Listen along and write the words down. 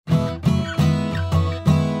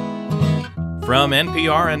From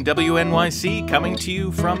NPR and WNYC, coming to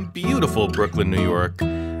you from beautiful Brooklyn, New York,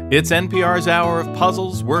 it's NPR's hour of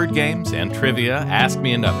puzzles, word games, and trivia. Ask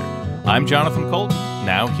Me Another. I'm Jonathan Colton.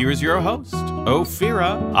 Now here's your host,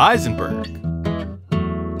 Ophira Eisenberg.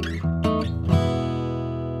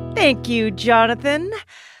 Thank you, Jonathan.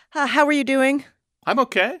 How are you doing? I'm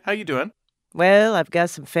okay. How you doing? Well, I've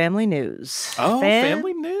got some family news. Oh,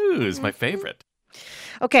 family news, my favorite.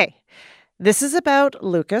 Okay, this is about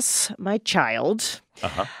Lucas, my child.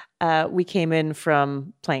 We came in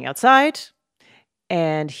from playing outside,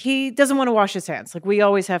 and he doesn't want to wash his hands. Like, we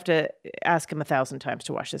always have to ask him 1,000 times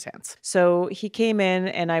to wash his hands. So he came in,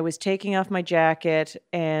 and I was taking off my jacket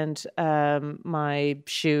and my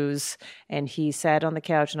shoes, and he sat on the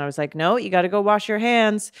couch, and I was like, no, you got to go wash your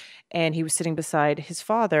hands. And he was sitting beside his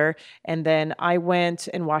father, and then I went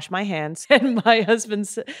and washed my hands, and my husband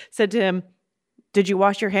said to him, did you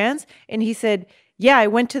wash your hands? And he said, yeah, I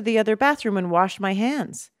went to the other bathroom and washed my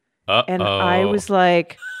hands. And I was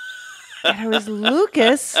like...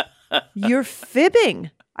 Lucas, you're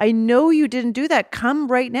fibbing. I know you didn't do that.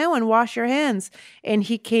 Come right now and wash your hands. And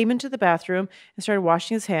he came into the bathroom and started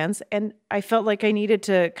washing his hands. And I felt like I needed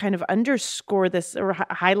to kind of underscore this or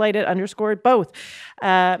highlight it, underscore it, both.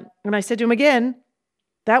 And I said to him again,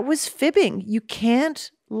 that was fibbing. You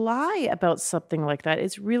can't lie about something like that.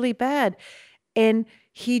 It's really bad. And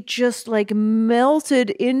he just like melted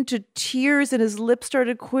into tears and his lips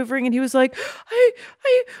started quivering and he was like,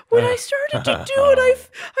 when I started to do it,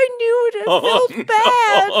 I knew it felt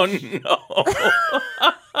bad. Oh,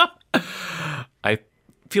 no. I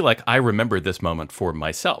feel like I remember this moment for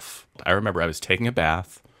myself. I remember I was taking a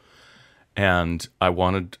bath and I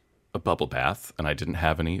wanted a bubble bath and I didn't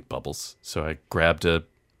have any bubbles. So I grabbed a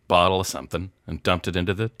bottle of something and dumped it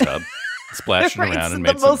into the tub. Splashing around and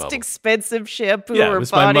made some bubbles. The most expensive shampoo or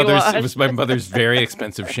body wash. It was my mother's very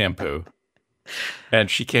expensive shampoo. And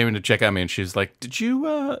she came in to check on me and she was like, did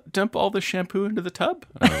you dump all the shampoo into the tub?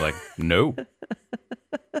 And I was like, no.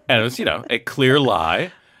 And it was, a clear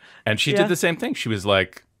lie. And she did the same thing. She was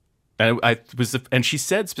like, and she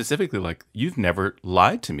said specifically, like, you've never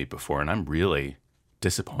lied to me before and I'm really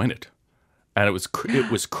disappointed. And it was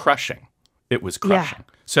crushing. It was crushing.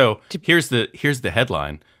 Yeah. So here's the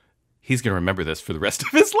headline. He's going to remember this for the rest of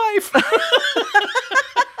his life.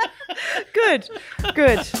 Good.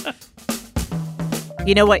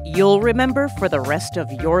 You know what you'll remember for the rest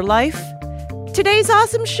of your life? Today's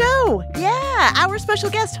awesome show. Yeah, our special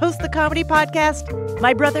guest hosts the comedy podcast.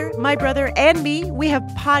 My brother, and me, we have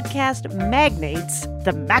podcast magnates,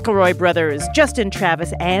 the McElroy brothers, Justin,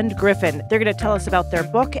 Travis, and Griffin. They're going to tell us about their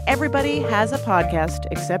book, Everybody Has a Podcast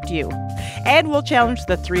Except You. And we'll challenge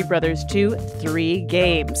the three brothers to 3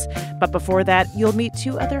 games. But before that, you'll meet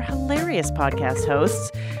 2 other hilarious podcast hosts.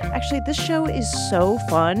 Actually, this show is so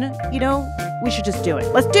fun. We should just do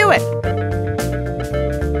it. Let's do it.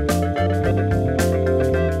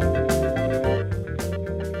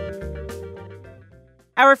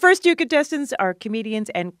 Our first 2 contestants are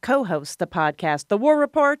comedians and co-hosts the podcast, The War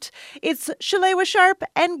Report. It's Shalewa Sharp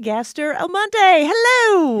and Gaster Almonte.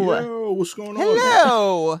 Hello. Yo, what's going on?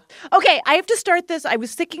 Hello. Okay, I have to start this. I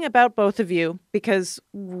was thinking about both of you because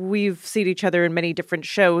we've seen each other in many different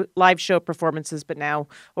live show performances, but now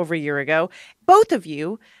over a year ago. Both of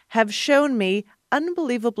you have shown me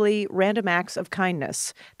unbelievably random acts of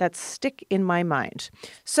kindness that stick in my mind.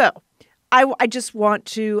 So... I just want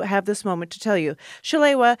to have this moment to tell you.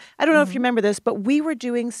 Shalewa, I don't know if you remember this, but we were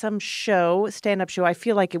doing some stand-up show. I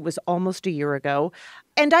feel like it was almost a year ago.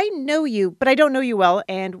 And I know you, but I don't know you well.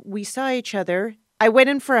 And we saw each other. I went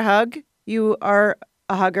in for a hug. You are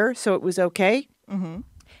a hugger, so it was okay. Mm-hmm.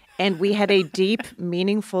 And we had a deep,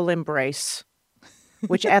 meaningful embrace,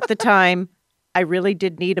 which at the time I really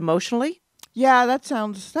did need emotionally. Yeah, that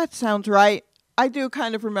sounds right. I do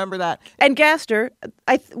kind of remember that. And Gaster,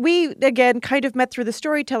 we, again, kind of met through the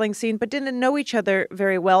storytelling scene, but didn't know each other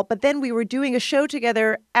very well. But then we were doing a show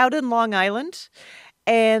together out in Long Island,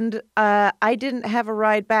 and I didn't have a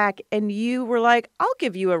ride back. And you were like, I'll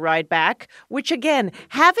give you a ride back, which, again,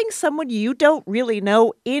 having someone you don't really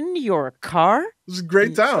know in your car. It was a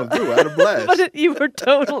great time, too. I had a blast. But you were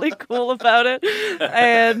totally cool about it.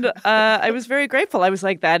 And I was very grateful. I was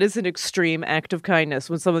like, that is an extreme act of kindness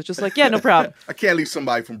when someone's just like, yeah, no problem. I can't leave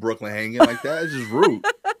somebody from Brooklyn hanging like that. It's just rude.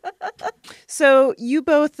 So you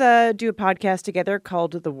both do a podcast together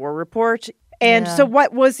called The War Report. And so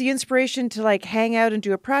what was the inspiration to like hang out and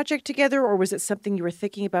do a project together? Or was it something you were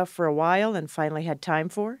thinking about for a while and finally had time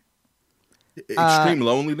for? Extreme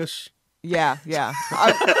loneliness. Yeah.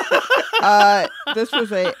 This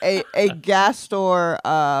was a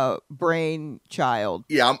Gastor brainchild.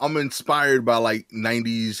 Yeah, I'm inspired by like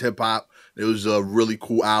 90s hip hop. There was a really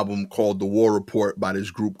cool album called The War Report by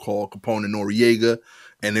this group called Capone and Noriega.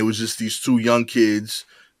 And it was just these two young kids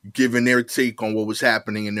giving their take on what was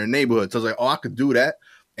happening in their neighborhood. So I was like, oh, I could do that.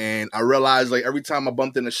 And I realized like every time I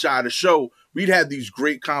bumped into Shy at a show, we'd have these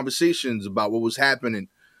great conversations about what was happening.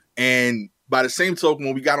 And by the same token,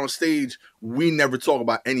 when we got on stage, we never talk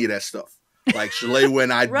about any of that stuff. Like Shalewa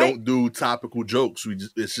and I don't do topical jokes.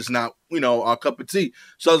 It's just not, our cup of tea.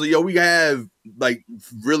 So I was like, yo, we have like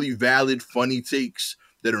really valid, funny takes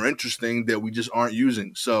that are interesting that we just aren't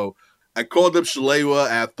using. So I called up Shalewa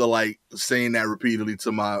after like saying that repeatedly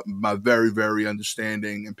to my very, very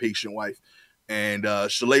understanding and patient wife. And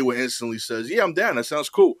Shalewa instantly says, yeah, I'm down. That sounds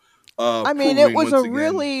cool. I mean, it was a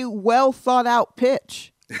really well thought out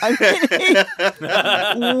pitch. I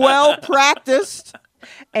mean, well practiced.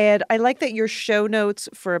 And I like that your show notes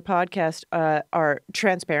for a podcast are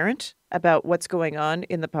transparent about what's going on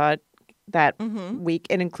in the pod that week,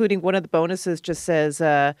 and including one of the bonuses just says,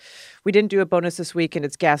 we didn't do a bonus this week and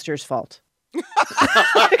it's Gaster's fault.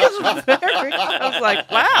 I was like,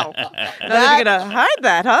 wow. Now they're going to hide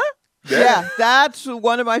that, huh? Yeah, that's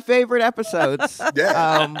one of my favorite episodes.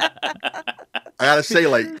 Yeah. I gotta say,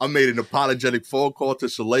 like, I made an apologetic phone call to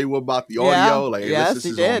Shalewa about the audio. Like, hey, this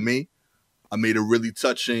is on me. I made a really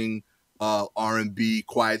touching R&B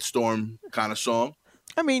Quiet Storm kind of song.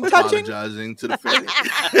 I mean, touching. Apologizing to the family.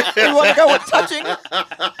 You want to go with touching?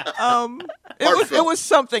 It was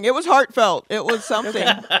something. It was heartfelt. It was something.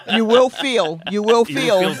 You will feel. You will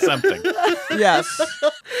feel something. Yes.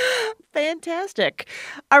 Fantastic.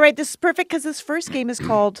 All right, this is perfect because this first game is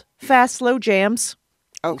called Fast Slow Jams.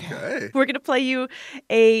 Okay. We're going to play you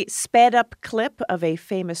a sped up clip of a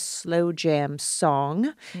famous slow jam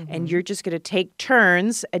song, and you're just going to take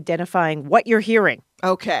turns identifying what you're hearing.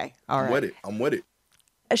 Okay. All right. I'm with it.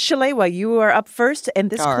 Shalewa, you are up first, and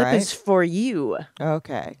this clip is for you.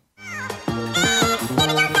 Okay.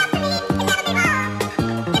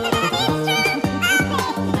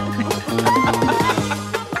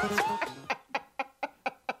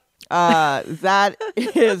 That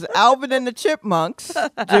is Alvin and the Chipmunks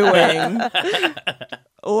doing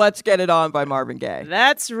Let's Get It On by Marvin Gaye.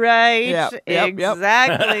 That's right. Yep.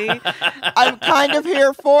 Exactly. I'm kind of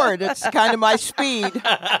here for it. It's kind of my speed.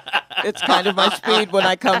 It's kind of my speed when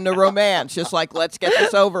I come to romance. Just like, let's get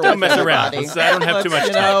this over Don't with. mess around. Everybody. I don't have too much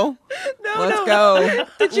time. Let's go.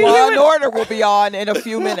 Did you Law and Order will be on in a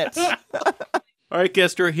few minutes. All right,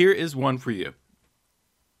 Gester, here is one for you.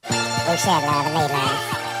 We shared love and made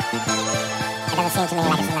love. It doesn't seem to me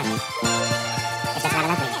like it's enough. It's just not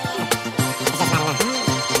enough. It's just not enough.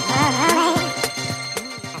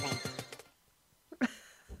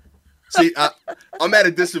 See, I'm at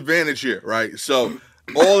a disadvantage here, right? So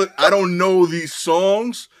I don't know these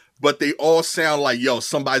songs, but they all sound like, yo,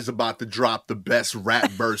 somebody's about to drop the best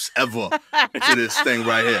rap verse ever into this thing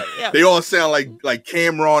right here. Yeah. They all sound like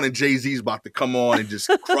Cameron and Jay-Z's about to come on and just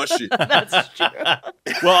crush it. That's true.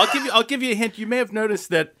 Well, I'll give you a hint. You may have noticed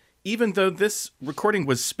that even though this recording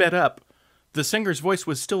was sped up, the singer's voice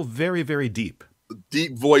was still very, very deep.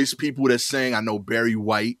 Deep voice people that sing. I know Barry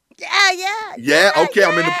White. Yeah. Okay,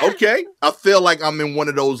 okay. I feel like I'm in one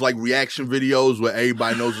of those like reaction videos where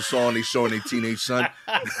everybody knows the song they showing their teenage son.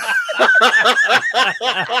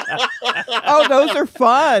 Oh, those are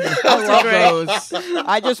fun. I love those.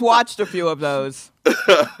 I just watched a few of those.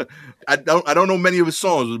 I don't know many of his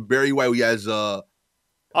songs. With Barry White, he has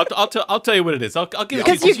I'll tell you what it is. I'll give it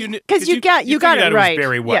because you got it right. It was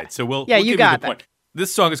Barry White, yeah. so we'll you give you got the point.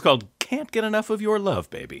 This song is called "Can't Get Enough of Your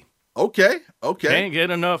Love, Baby." Okay. Can't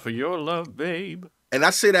get enough of your love, babe. And I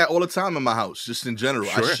say that all the time in my house, just in general.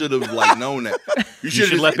 Sure. I should have known that. You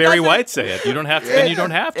should let Barry White say it. You don't have to. Then you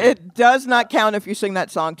don't have to. It does not count if you sing that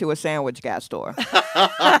song to a sandwich Gastor.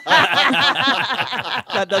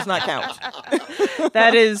 That does not count.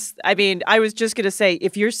 That is, I mean, I was just going to say,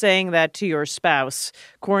 if you're saying that to your spouse,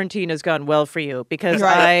 quarantine has gone well for you, because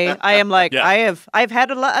I am like, yeah. I've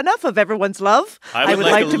had enough of everyone's love. I would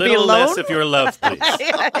like to be alone. Less of your love, please.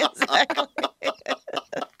 Yeah, exactly.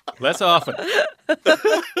 Less often.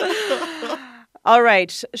 All right,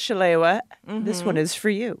 Shalewa, this one is for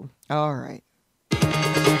you. All right.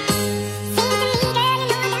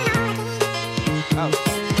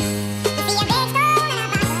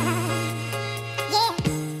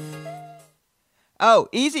 Oh,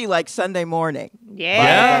 Easy Like Sunday Morning.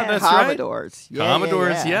 Yeah, that's Commodores. Right.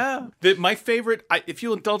 Commodores, yeah. My favorite, if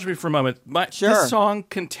you'll indulge me for a moment, this song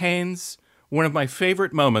contains one of my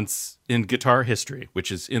favorite moments in guitar history,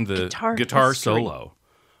 which is in the guitar solo.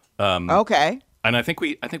 Okay. And I think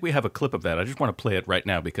we have a clip of that. I just want to play it right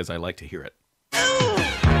now because I like to hear it.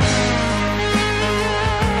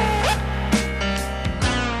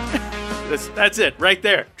 That's it right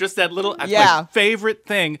there. Just that little my favorite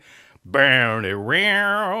thing. Rick.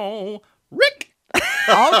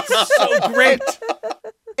 Oh, So great.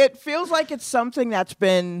 it feels like it's something that's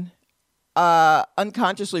been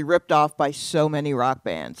unconsciously ripped off by so many rock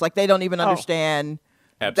bands. Like they don't even understand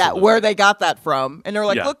where they got that from. And they're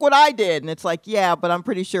like, look what I did. And it's like, yeah, but I'm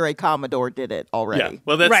pretty sure a Commodore did it already. Yeah.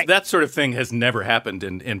 Well, that sort of thing has never happened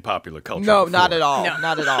in popular culture. No, before. not at all. No.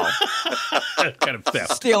 Not at all. Kind of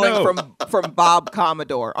theft. Stealing from Bob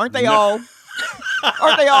Commodore. Aren't they all?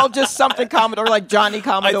 Aren't they all just something Commodore, like Johnny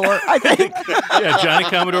Commodore? I think. Yeah, Johnny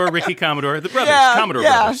Commodore, Ricky Commodore, the brothers, Commodore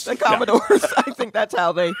brothers. The Commodores. I think that's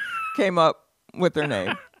how they came up with their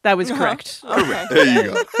name. That was correct. Okay. There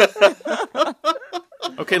you go.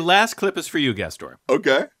 Okay, last clip is for you, Gastor.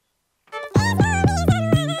 Okay.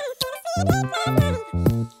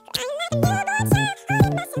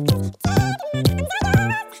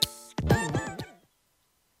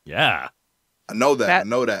 Yeah. I know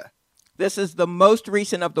that. This is the most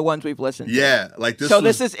recent of the ones we've listened to. Yeah, like this. So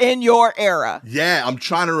this is in your era. Yeah, I'm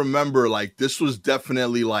trying to remember. Like this was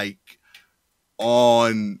definitely like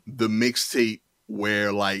on the mixtape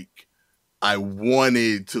where like I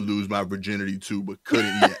wanted to lose my virginity to, but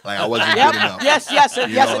couldn't yet. Like I wasn't good enough. Yes,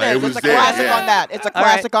 it is. It's a classic on that. It's a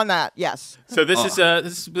classic on that. Yes. So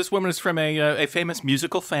this woman is from a famous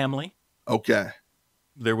musical family. Okay.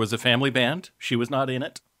 There was a family band. She was not in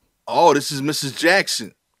it. Oh, this is Mrs.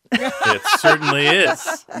 Jackson. It certainly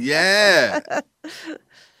is. Yeah.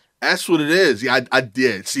 That's what it is. Yeah, I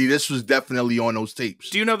did. See, this was definitely on those tapes.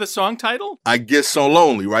 Do you know the song title? I Get So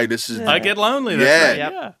Lonely, right? This is I Get Lonely. That's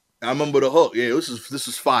right. Yeah. I remember the hook. Yeah, this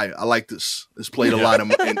is fire. I like this. This played a lot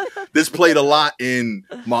in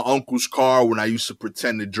my uncle's car when I used to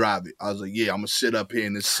pretend to drive it. I was like, yeah, I'm gonna sit up here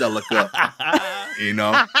in this Celica, you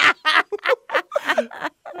know.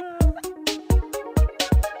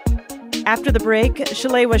 After the break,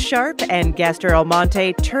 Shalewa Sharp and Gastor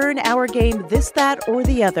Almonte turn our game This, That, or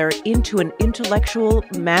the Other into an intellectual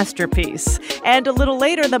masterpiece. And a little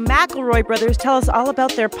later, the McElroy brothers tell us all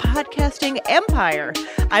about their podcasting empire.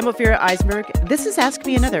 I'm Ophira Eisenberg. This is Ask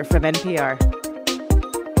Me Another from NPR.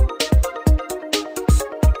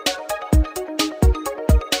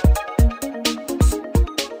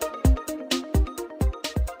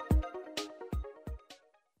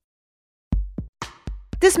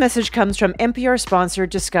 This message comes from NPR sponsor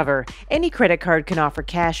Discover. Any credit card can offer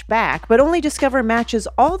cash back, but only Discover matches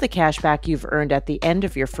all the cash back you've earned at the end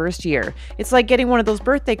of your first year. It's like getting one of those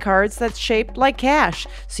birthday cards that's shaped like cash,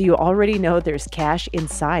 so you already know there's cash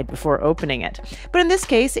inside before opening it. But in this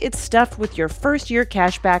case, it's stuffed with your first year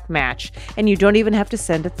cashback match, and you don't even have to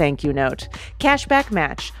send a thank you note. Cashback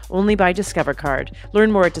match, only by Discover Card.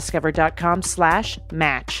 Learn more at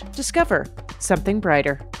discover.com/match. Discover, something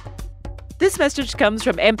brighter. This message comes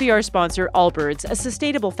from NPR sponsor Allbirds, a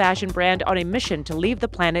sustainable fashion brand on a mission to leave the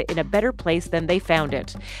planet in a better place than they found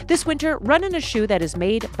it. This winter, run in a shoe that is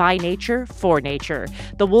made by nature for nature.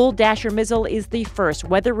 The Wool Dasher Mizzle is the first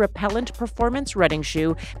weather-repellent performance running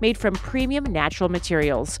shoe made from premium natural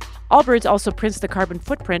materials. Allbirds also prints the carbon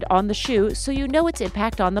footprint on the shoe so you know its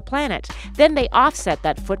impact on the planet. Then they offset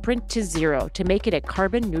that footprint to zero to make it a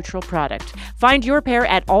carbon-neutral product. Find your pair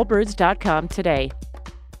at allbirds.com today.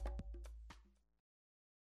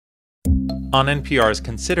 On NPR's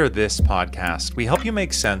Consider This podcast, we help you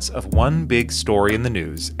make sense of one big story in the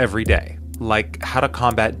news every day, like how to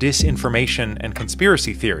combat disinformation and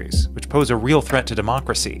conspiracy theories, which pose a real threat to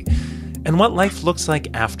democracy, and what life looks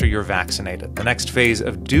like after you're vaccinated, the next phase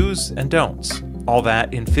of do's and don'ts. All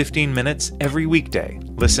that in 15 minutes every weekday.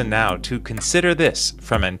 Listen now to Consider This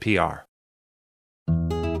from NPR.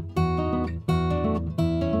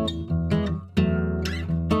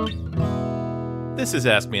 This is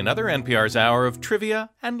Ask Me Another, NPR's hour of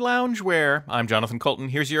trivia and loungewear. I'm Jonathan Colton.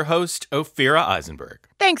 Here's your host, Ophira Eisenberg.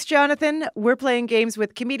 Thanks, Jonathan. We're playing games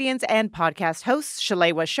with comedians and podcast hosts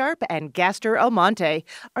Shalewa Sharp and Gastor Almonte.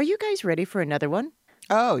 Are you guys ready for another one?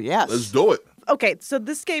 Oh, yes. Let's do it. Okay, so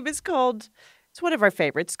this game is called, it's one of our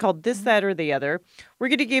favorites, called This, That, or the Other. We're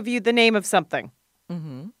going to give you the name of something.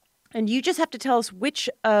 Mm-hmm. And you just have to tell us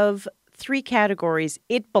which of three categories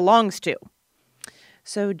it belongs to.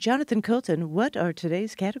 So, Jonathan Colton, what are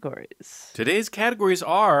today's categories? Today's categories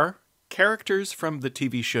are characters from the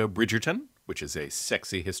TV show Bridgerton, which is a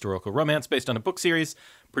sexy historical romance based on a book series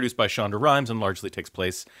produced by Shonda Rhimes and largely takes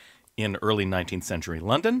place in early 19th century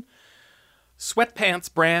London,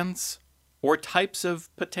 sweatpants brands, or types of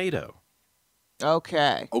potato.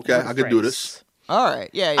 Okay. Okay, I can do this. All right.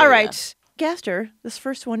 Yeah. All right. Gaster, this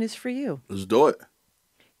first one is for you. Let's do it.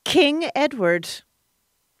 King Edward.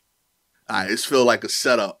 All right, this feel like a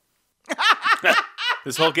setup.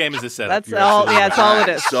 This whole game is a setup. That's all. Yeah, that's all it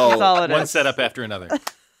is. So, that's all it is. One setup after another.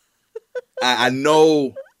 I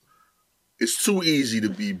know it's too easy to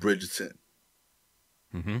be Bridgerton.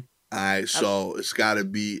 Mm-hmm. All right, so it's got to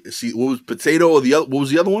be. See, what was potato or the other? What was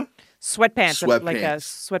the other one? Sweatpants, like a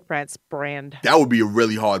Sweatpants. sweatpants brand. That would be a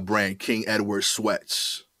really hard brand. King Edward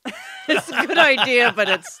Sweats. It's a good idea, but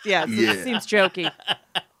it seems jokey.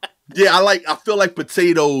 Yeah, I feel like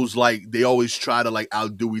potatoes, like they always try to like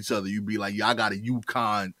outdo each other. You'd be like, yo, I got a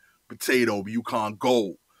Yukon potato, Yukon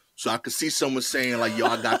Gold. So I could see someone saying like, yo,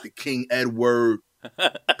 I got the King Edward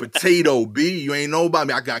potato, B. You ain't know about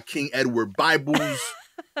me. I got King Edward Bibles,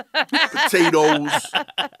 potatoes.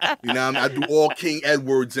 You know what I mean? I do all King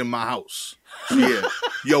Edwards in my house. Yeah.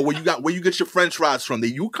 Yo, where you get your French fries from?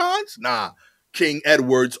 The Yukons? Nah. King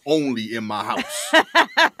Edwards only in my house.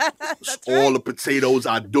 All the potatoes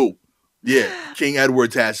I do. Yeah, King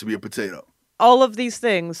Edwards has to be a potato. All of these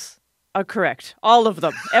things are correct. All of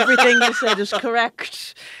them. Everything you said is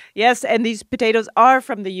correct. Yes, and these potatoes are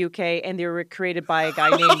from the UK, and they were created by a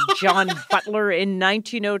guy named John Butler in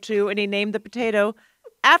 1902, and he named the potato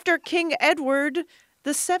after King Edward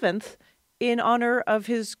VII in honor of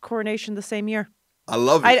his coronation the same year. I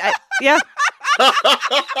love it. Yeah.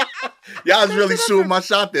 Y'all was really shooting my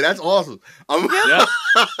shot there. That's awesome. Yeah.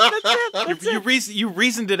 That's it. You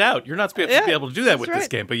reasoned it out. You're not supposed to be able to do that with this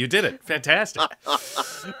game, but you did it. Fantastic.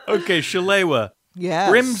 Okay, Shalewa.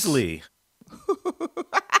 Yes. Brimsley.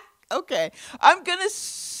 Okay. I'm going to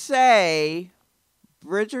say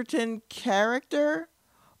Bridgerton character,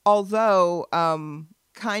 although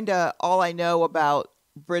kind of all I know about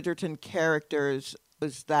Bridgerton characters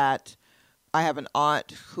is that I have an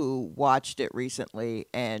aunt who watched it recently,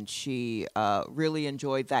 and she really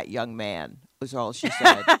enjoyed that young man, was all she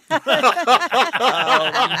said.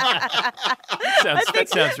 That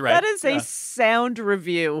sounds right. That is a sound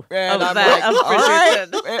review And of I'm that. like, Of all right,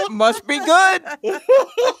 Bridgerton. it must be good.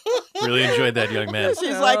 Really enjoyed that young man.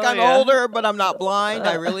 She's like, I'm yeah. older, but I'm not blind.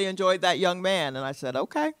 I really enjoyed that young man. And I said,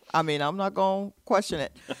 okay. I mean, I'm not going to question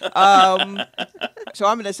it. So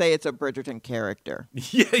I'm going to say it's a Bridgerton character.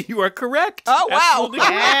 Yeah, you are correct. Oh, wow. Absolutely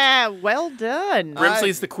correct. Yeah, well done.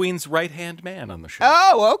 Brimsley's the Queen's right-hand man on the show.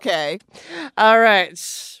 Oh, okay. All right.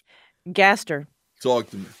 Gaster. Talk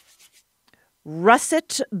to me.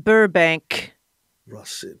 Russet Burbank.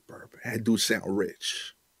 Russet Burbank. That do sound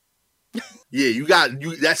rich. Yeah, you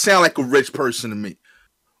that sound like a rich person to me.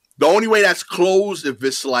 The only way that's closed if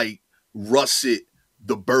it's like Russet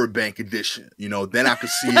the Burbank edition, then I could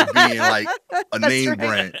see it being like a name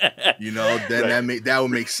brand, then that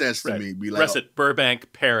would make sense to me. Be like Russet,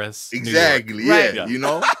 Burbank, Paris, exactly, New York. yeah, Right.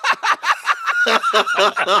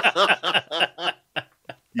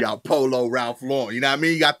 You got Polo, Ralph Lauren, you know what I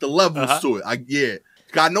mean? You got the levels to it. I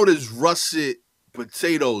know there's Russet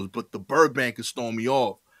potatoes, but the Burbank is throwing me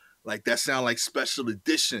off. Like that sound like special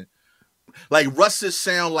edition. Like Russet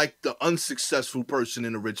sound like the unsuccessful person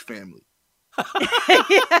in a rich family.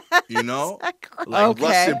 Exactly. Like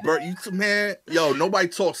Okay. Russet, man, nobody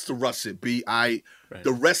talks to Russet. The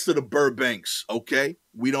rest of the Burbanks, okay,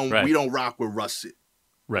 we don't rock with Russet.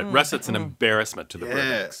 Right, Russet's an embarrassment to the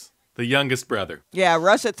Burbanks. The youngest brother. Yeah,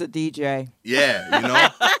 Russet's a DJ.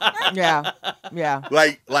 Yeah, Yeah.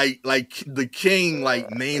 like the king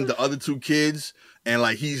named the other two kids, and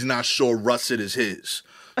he's not sure Russet is his.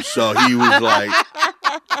 So he was like,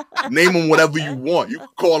 name him whatever you want. You can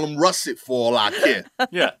call him Russet for all I care.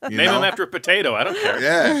 Yeah, name him after a potato. I don't care.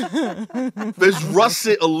 Yeah. If it's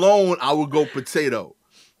Russet alone, I would go potato.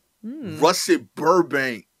 Russet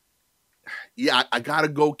Burbank. Yeah, I gotta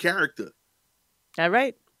go character. All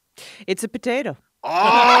right. It's a potato.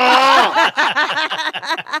 Oh!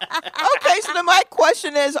 Okay, so then my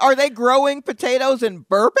question is, are they growing potatoes in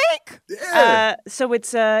Burbank? Yeah. So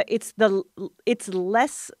it's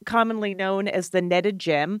less commonly known as the netted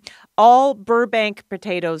gem. All Burbank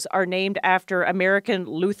potatoes are named after American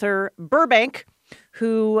Luther Burbank,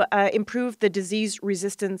 who improved the disease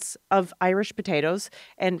resistance of Irish potatoes,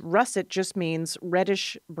 and russet just means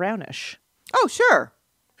reddish brownish. Oh, sure.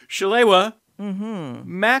 Shalewa.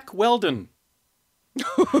 Mac Weldon.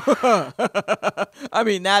 I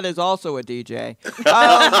mean, that is also a DJ.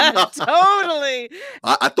 Totally.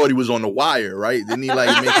 I thought he was on The Wire, right? Didn't he make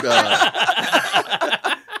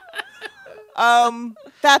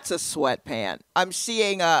That's a sweatpant. I'm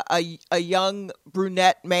seeing a young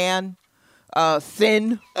brunette man,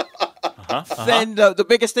 thin. Thin. The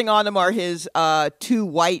biggest thing on him are his 2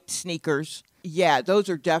 white sneakers. Yeah, those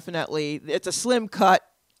are definitely. It's a slim cut.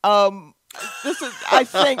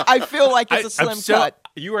 I feel like it's a slim cut.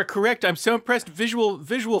 You are correct. I'm so impressed.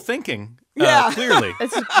 Visual thinking. Yeah. Clearly.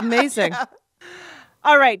 It's amazing.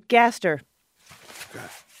 All right, Gaster.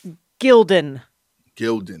 Gildan.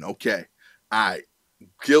 Okay. All right.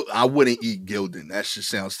 I wouldn't eat Gildan. That shit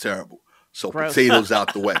sounds terrible. So Gross. Potatoes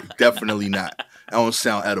out the way. Definitely not. That don't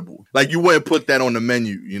sound edible. Like you wouldn't put that on the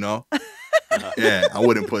menu, you know? Yeah, I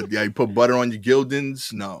wouldn't put. Yeah, you put butter on your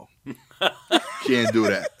Gildans? No. Can't do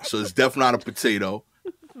that. So it's definitely not a potato.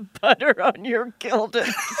 Butter on your Gildan.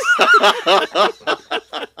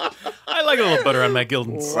 I like a little butter on my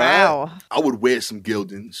Gildans. Wow. I would wear some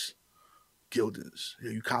Gildans. Gildans.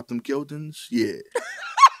 Yeah, you cop them Gildans? Yeah.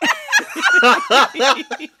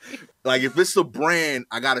 Like if it's a brand,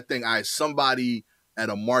 I gotta think, somebody at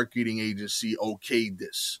a marketing agency okayed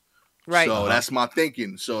this. Right. So that's my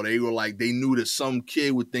thinking. So they were like, they knew that some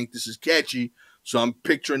kid would think this is catchy. So I'm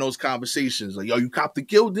picturing those conversations. Like, yo, you cop the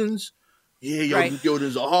Gildans? Yeah, yo, Right. the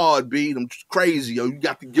Gildans are hard, B. Them crazy. Yo, you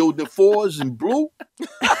got the Gildan 4s in blue?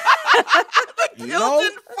 You know?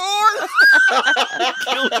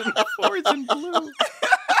 Gildan 4s in blue.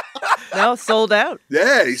 No, sold out.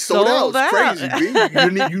 Yeah, they sold Sold out. out. It's crazy,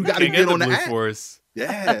 B. You got to Can't get on the blue app. force.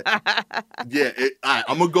 Yeah. Yeah. All right,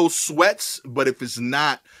 I'm going to go sweats, but if it's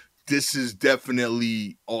not, this is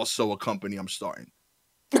definitely also a company I'm starting.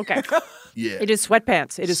 Okay. Yeah. It is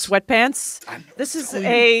sweatpants. This is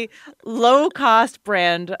a low-cost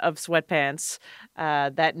brand of sweatpants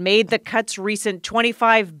that made the Cut's recent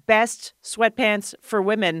 25 best sweatpants for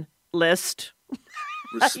women list.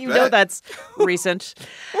 You know that's recent.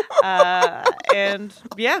 And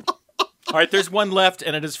yeah. All right, there's one left,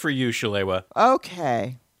 and it is for you, Shalewa.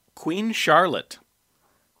 Okay. Queen Charlotte.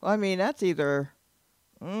 Well, I mean, that's either...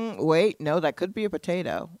 wait, no, that could be a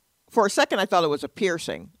potato. For a second, I thought it was a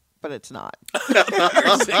piercing, but it's not.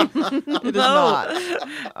 It is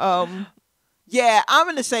not. Yeah, I'm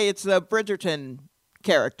going to say it's the Bridgerton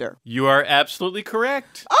character. You are absolutely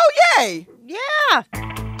correct. Oh, yay! Yeah.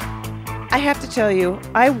 I have to tell you,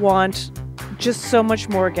 I want just so much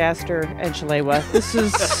more Gaster and Shalewa. This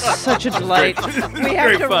is such a delight. We have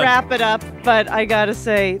Very to fun. wrap it up, but I got to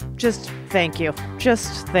say, just thank you.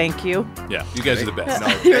 Just thank you. Yeah, you guys are the best. No,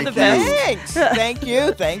 You're thank the you. best. Thanks. Thank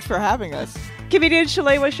you. Thanks for having us. Comedian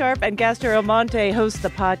Shalewa Sharp and Gaster Almonte host the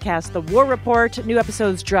podcast The War Report. New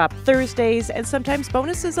episodes drop Thursdays and sometimes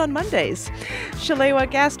bonuses on Mondays. Shalewa,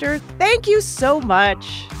 Gaster, thank you so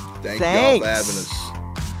much. Thank y'all Thanks. for having us.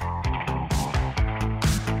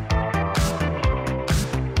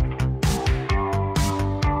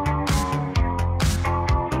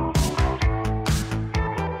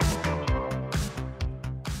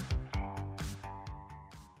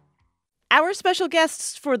 Our special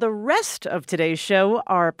guests for the rest of today's show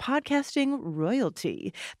are podcasting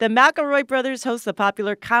royalty. The McElroy brothers host the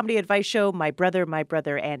popular comedy advice show My Brother,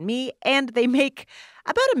 and Me, and they make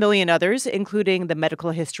about 1 million others, including the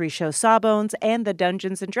medical history show Sawbones and the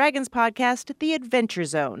Dungeons & Dragons podcast, The Adventure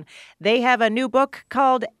Zone. They have a new book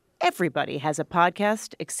called Everybody Has a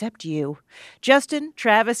Podcast Except You. Justin,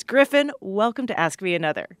 Travis, Griffin, welcome to Ask Me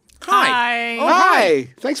Another. Hi. Oh, hi.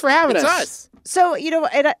 Thanks for having It's us. us. So,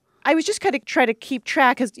 and I was just kind of trying to keep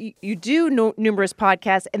track because you do numerous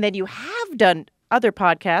podcasts and then you have done other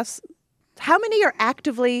podcasts. How many are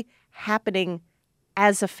actively happening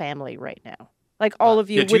as a family right now? Like all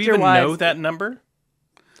of you Do with you your even wives? know that number?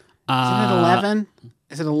 Isn't it 11?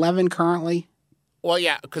 Is it 11 currently? Well,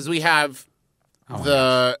 yeah, because we have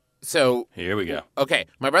Oh, so Here we go. okay,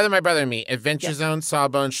 my brother, and me. Adventure Zone,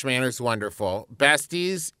 Sawbones, Schmanner's Wonderful,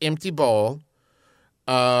 Besties, Empty Bowl,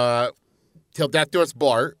 Till Death Do Us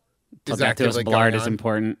Blart. Well, Is that to us actively Blart going is on.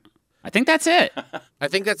 important. I think that's it. I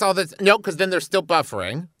think that's all that's no, because then they're still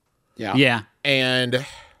buffering, Yeah. Yeah, and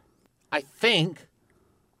I think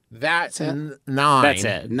that's it. 9. that's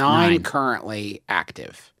it. 9 currently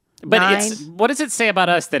active. But 9. what does it say about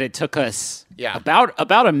us that it took us Yeah.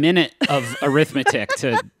 about a minute of arithmetic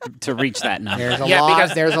to reach that number? There's a Yeah, lot.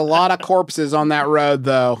 because- There's a lot of corpses on that road,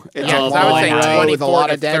 though. It's Yeah, a 'cause I would long say road with a 24 lot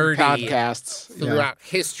to of dead 30 podcasts. Yeah. throughout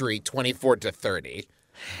history, 24 to 30.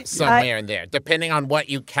 Somewhere in there, depending on what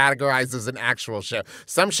you categorize as an actual show.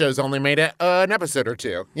 Some shows only made it an episode or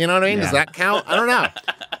two. You know what I mean? Does that count? I don't know.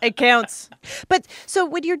 It counts. But so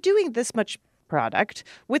when you're doing this much product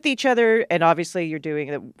with each other, and obviously you're doing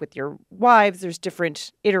it with your wives, there's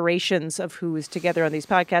different iterations of who is together on these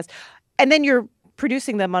podcasts, and then you're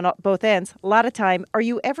producing them on both ends. A lot of time, are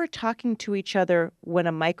you ever talking to each other when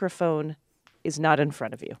a microphone is not in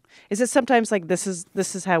front of you? Is it sometimes like this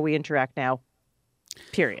is how we interact now?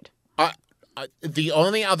 Period. The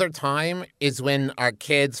only other time is when our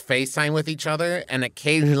kids FaceTime with each other, and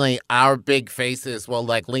occasionally our big faces will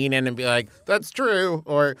like lean in and be like, "That's true,"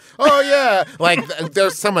 or "Oh yeah," like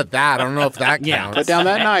there's some of that. I don't know if that counts. Put down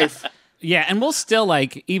that knife. Yeah, and we'll still,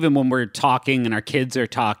 like, even when we're talking and our kids are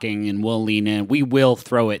talking and we'll lean in, we will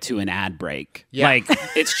throw it to an ad break. Yeah. Like,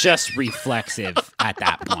 it's just reflexive at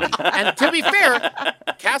that point. And to be fair,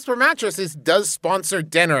 Casper Mattresses does sponsor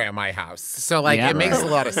dinner at my house, so like it makes a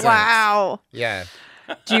lot of sense. Wow. Yeah.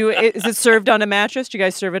 Is it served on a mattress? Do you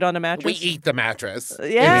guys serve it on a mattress? We eat the mattress.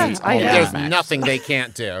 Yeah, I know. There's nothing they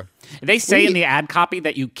can't do. They say in the ad copy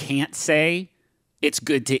that you can't say it's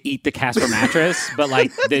good to eat the Casper mattress, but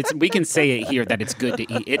like we can say it here that it's good to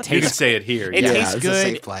eat. It tastes. You can say it here. It tastes it's good. a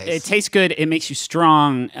safe place. It tastes good. It makes you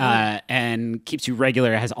strong and keeps you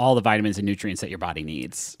regular. It has all the vitamins and nutrients that your body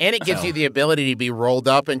needs. And it gives you the ability to be rolled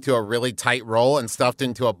up into a really tight roll and stuffed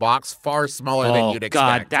into a box far smaller than you'd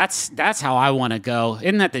God, expect. that's how I want to go.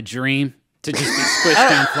 Isn't that the dream? To just be squished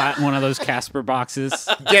down flat in one of those Casper boxes.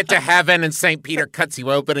 Get to heaven and St. Peter cuts you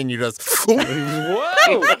open and you just...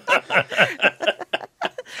 Whoa!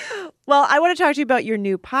 Well, I want to talk to you about your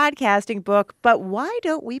new podcasting book, but why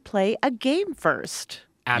don't we play a game first?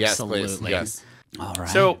 Absolutely. Yes, All right.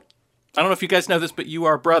 So, I don't know if you guys know this, but you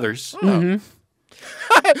are brothers.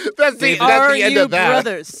 That's the Are end you of that.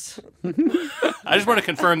 brothers? I just want to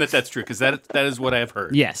confirm that that's true, because that is what I have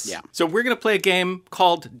heard. Yes. Yeah. So we're going to play a game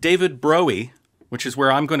called David Bowie, which is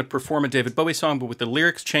where I'm going to perform a David Bowie song, but with the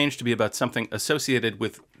lyrics changed to be about something associated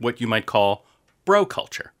with what you might call bro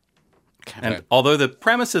culture. And although the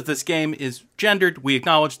premise of this game is gendered, we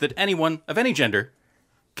acknowledge that anyone of any gender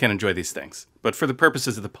can enjoy these things. But for the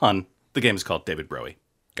purposes of the pun, the game is called David Bowie.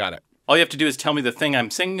 Got it. All you have to do is tell me the thing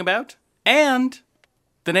I'm singing about and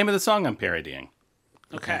the name of the song I'm parodying.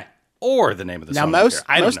 Okay. Or the name of the Now, song. most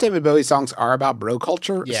I don't know. David Bowie songs are about bro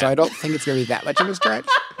culture, Yeah. so I don't think it's going to be that much of a stretch.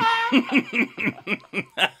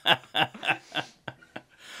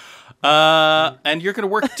 And you're going to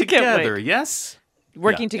work together, yes?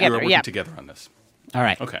 Working together, You're working together on this. All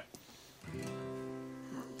right. Okay.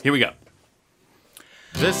 Here we go.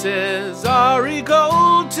 This is Ari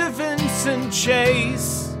Gold to Vincent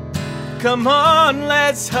Chase. Come on,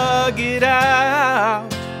 let's hug it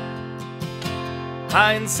out.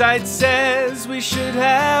 Hindsight says we should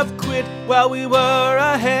have quit while we were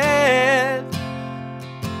ahead.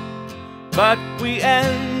 But we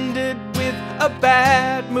ended with a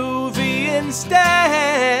bad movie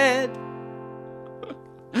instead.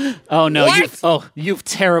 Oh no! You've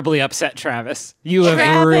terribly upset Travis. You have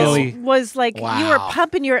Travis really. was like, you were Wow.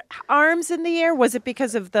 pumping your arms in the air. Was it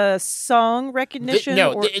because of the song recognition?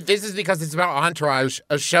 or- This is because it's about Entourage,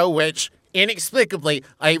 a show which, inexplicably,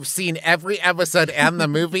 I've seen every episode and the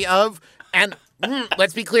movie of, and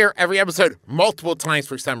let's be clear, every episode multiple times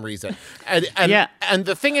for some reason. And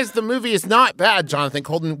the thing is, the movie is not bad, Jonathan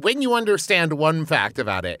Colton, when you understand one fact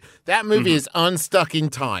about it. That movie is unstuck in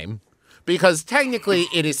time. Because technically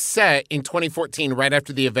it is set in 2014 right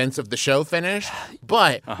after the events of the show finished,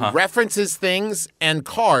 but references things and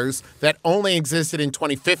cars that only existed in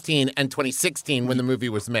 2015 and 2016 when the movie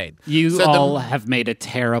was made. You all have made a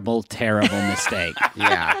terrible, terrible mistake.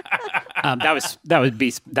 Yeah. That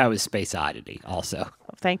was Space Oddity also.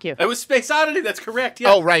 Thank you. It was Space Oddity, that's correct.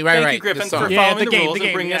 Yeah. Oh, right. Thank you, The Griffin, song. for Yeah, following the the game, rules the and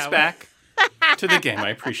game, bringing yeah. us back to the game. I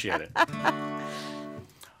appreciate it.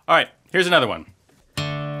 All right, here's another one.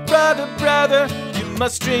 Brother, brother, you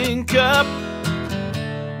must drink up.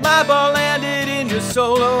 My ball landed in your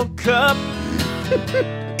solo cup.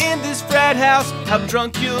 In this frat house, how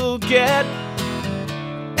drunk you'll get.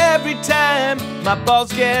 Every time my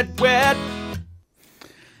balls get wet.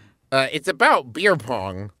 It's about beer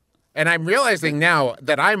pong. And I'm realizing now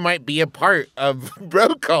that I might be a part of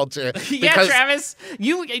bro culture. Yeah, because Travis,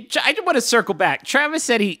 I want to circle back. Travis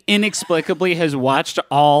said he inexplicably has watched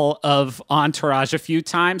all of Entourage a few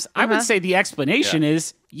times. I would say the explanation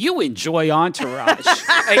is you enjoy Entourage.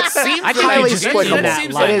 it seems I like highly just explicable. in That that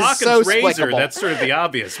seems line. like It is Occam's so razor. explicable. That's sort of the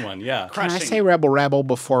obvious one, yeah. Can I say Rebel Rebel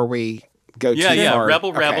before we go too Yeah, far?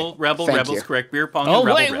 Rebel, Okay. Rebel, Thank Rebel's you. correct. Beer pong Oh,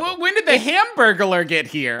 and wait, Rebel. when did the Hamburglar get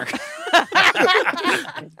here?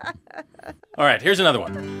 All right, here's another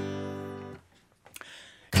one.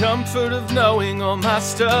 Comfort of knowing all my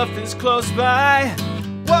stuff is close by.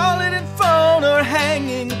 Wallet and phone are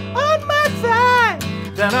hanging on my thigh.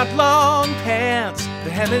 They're not long pants, the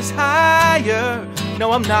hem is higher.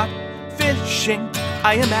 No, I'm not fishing,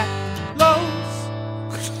 I am at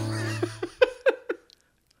Lowe's.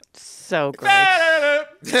 So great.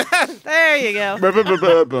 There you go.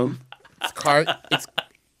 Boom. it's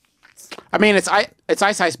I mean, it's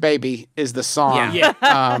Ice Ice Baby is the song. Yeah.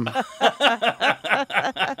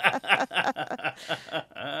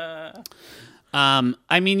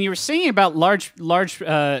 I mean, you were singing about large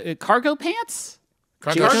cargo pants?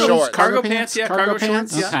 Cargo shorts. Cargo pants, yeah. Cargo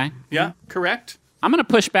pants. shorts, yeah. Okay. Yeah, correct. I'm going to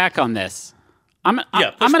push back on this. I'm going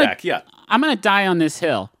to die on this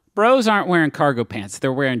hill. Bros aren't wearing cargo pants.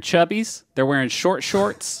 They're wearing chubbies. They're wearing short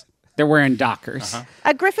shorts. They're wearing Dockers.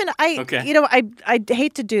 Griffin, I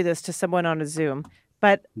hate to do this to someone on a Zoom,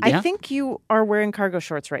 but I think you are wearing cargo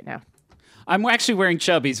shorts right now. I'm actually wearing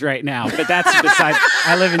chubbies right now, but that's beside.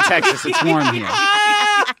 I live in Texas. It's warm here.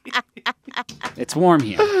 It's warm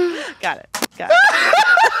here. Got it.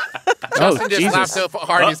 Justin just laughed so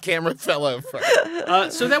hard his camera fell over.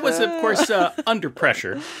 So that was, of course, Under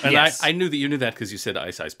Pressure. And Yes. I knew that you knew that because you said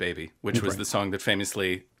Ice Ice Baby, which was the song that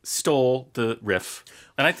famously stole the riff.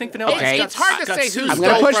 And I think Vanilla Ice It's hard to say who I'm stole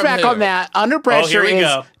going to push from back who. on that. Under Pressure here we is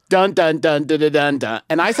go. dun dun dun dun dun dun dun,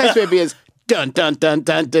 and Ice Ice Baby is dun dun dun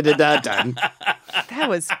dun dun dun dun dun. That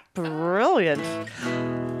was brilliant.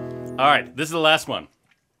 All right, this is the last one.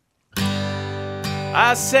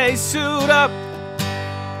 I say suit up,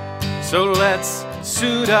 so let's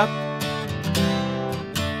suit up.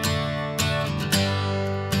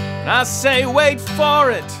 And I say wait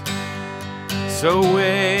for it, so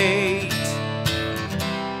wait.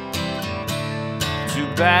 Too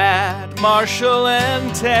bad Marshall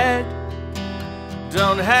and Ted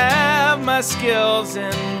don't have my skills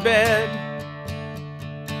in bed.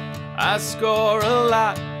 I score a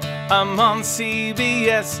lot, I'm on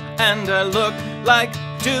CBS, and I look like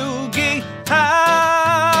Doogie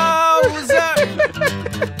Howser.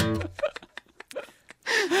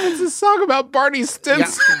 It's a song about Barney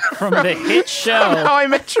Stinson From the hit show. How I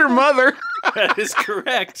Met Your Mother. That is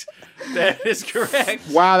correct. That is correct.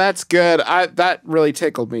 Wow, that's good. That really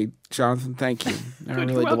tickled me, Jonathan. Thank you. I'm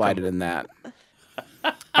really welcome. delighted in that.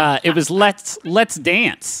 It was Let's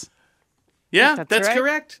Dance. Yeah, That's right.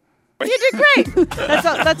 correct. You did great.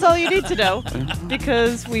 That's all you need to know,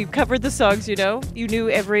 because we covered the songs. You knew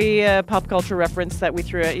every pop culture reference that we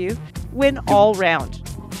threw at you. Win all round.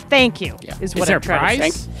 Thank you. Is what Is there I'm trying to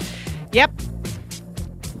prize? say. Yep.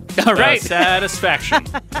 All right. Satisfaction.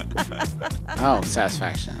 Oh,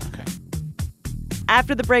 satisfaction. Okay.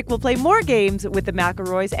 After the break, we'll play more games with the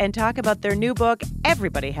McElroys and talk about their new book,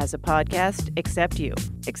 Everybody Has a Podcast Except You.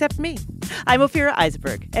 Except me. I'm Ophira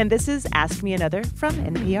Eisenberg, and this is Ask Me Another from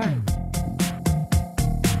NPR.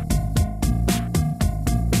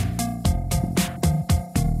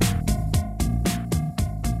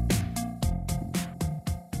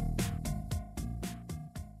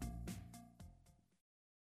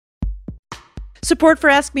 Support for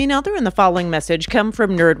Ask Me Another and the following message come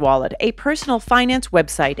from NerdWallet, a personal finance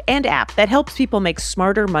website and app that helps people make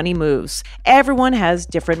smarter money moves. Everyone has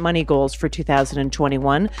different money goals for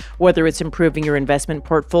 2021, whether it's improving your investment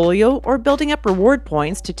portfolio or building up reward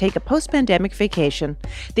points to take a post-pandemic vacation.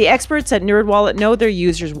 The experts at NerdWallet know their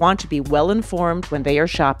users want to be well-informed when they are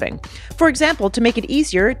shopping. For example, to make it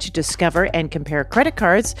easier to discover and compare credit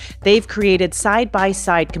cards, they've created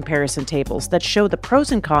side-by-side comparison tables that show the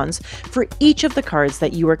pros and cons for each of the cards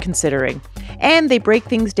that you are considering. And they break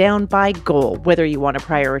things down by goal, whether you want to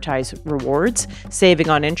prioritize rewards, saving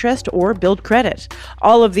on interest, or build credit.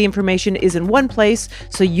 All of the information is in one place,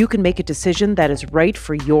 so you can make a decision that is right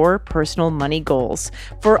for your personal money goals.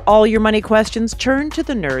 For all your money questions, turn to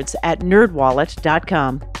the nerds at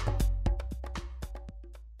nerdwallet.com.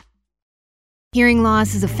 Hearing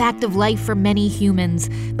loss is a fact of life for many humans,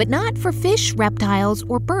 but not for fish, reptiles,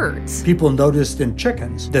 or birds. People noticed in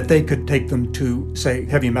chickens that they could take them to, say,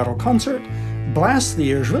 heavy metal concert, blast the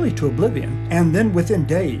ears really to oblivion, and then within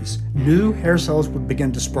days, new hair cells would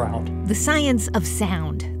begin to sprout. The Science of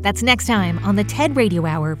Sound. That's next time on the TED Radio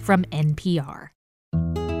Hour from NPR.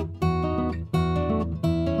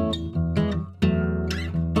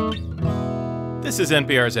 This is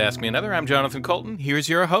NPR's Ask Me Another. I'm Jonathan Colton. Here's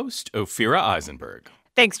your host, Ophira Eisenberg.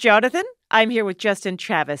 Thanks, Jonathan. I'm here with Justin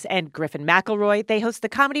Travis and Griffin McElroy. They host the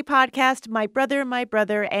comedy podcast My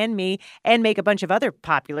Brother, and Me, and make a bunch of other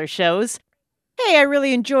popular shows. Hey, I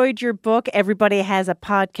really enjoyed your book, Everybody Has a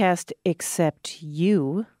Podcast Except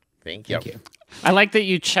You. Thank you. I like that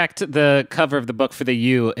you checked the cover of the book for the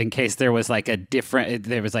U in case there was like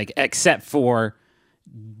except for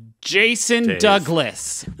Jason Dave.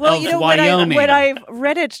 Douglas Well, of Wyoming. when I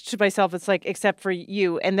read it to myself, it's like, except for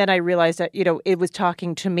you. And then I realized that, it was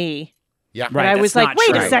talking to me. Yeah. And I was like,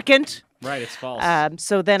 wait a second. Right, it's false.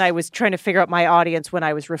 So then I was trying to figure out my audience when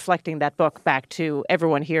I was reflecting that book back to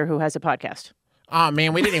everyone here who has a podcast. Oh,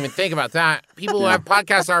 man, we didn't even think about that. People who have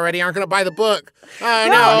podcasts already aren't going to buy the book. Oh,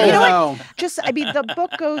 no. You know No. what? The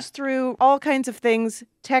book goes through all kinds of things,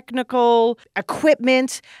 technical,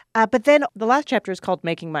 equipment, but then the last chapter is called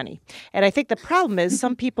Making Money. And I think the problem is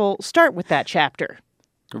some people start with that chapter.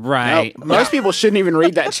 Right. No, most people shouldn't even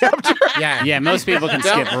read that chapter. Yeah, most people can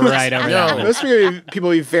skip right over that one. Most people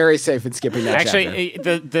would be very safe in skipping that chapter.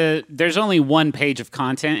 Actually, there's only one page of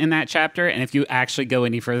content in that chapter, and if you actually go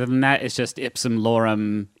any further than that, it's just ipsum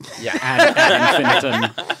lorem ad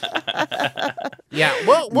infinitum. Yeah,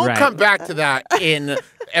 we'll come back to that in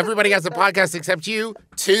Everybody Has a Podcast Except You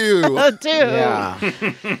 2. Yeah.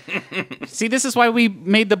 See, this is why we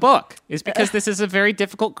made the book, is because this is a very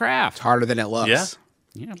difficult craft. It's harder than it looks.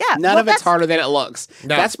 Yeah. None of it's harder than it looks.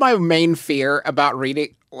 No. That's my main fear about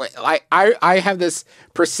reading. I have this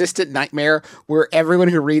persistent nightmare where everyone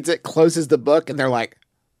who reads it closes the book and they're like,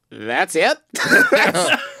 that's it?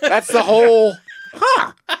 that's the whole,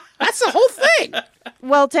 that's the whole thing.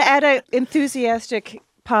 Well, to add an enthusiastic,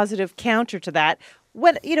 positive counter to that,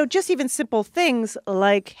 just even simple things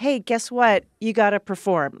like, hey, guess what? You got to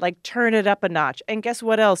perform, like turn it up a notch. And guess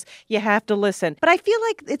what else? You have to listen. But I feel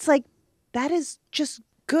like it's like, that is just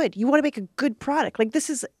good. You want to make a good product. Like, this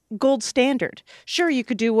is gold standard. Sure, you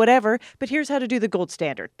could do whatever, but here's how to do the gold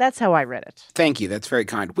standard. That's how I read it. Thank you. That's very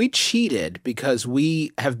kind. We cheated because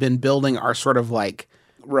we have been building our sort of like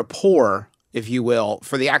rapport, if you will,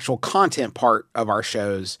 for the actual content part of our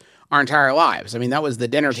shows our entire lives. I mean, that was the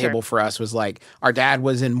dinner table for us, was like, our dad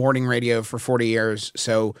was in morning radio for 40 years.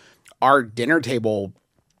 So our dinner table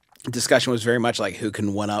discussion was very much like who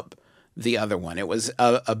can one up the other one. It was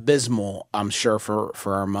abysmal, I'm sure, for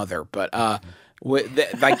our mother. But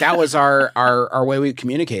that was our way we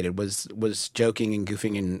communicated, was joking and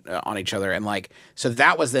goofing on each other. And so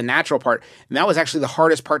that was the natural part. And that was actually the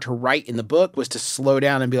hardest part to write in the book, was to slow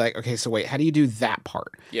down and be like, okay, so wait, how do you do that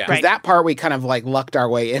part? Yeah. Because that part we kind of lucked our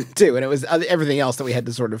way into. And it was everything else that we had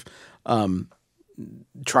to sort of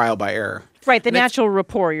trial by error. Right, the natural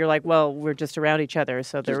rapport. You're like, well, we're just around each other,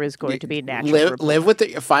 so there is going to be natural rapport. Live with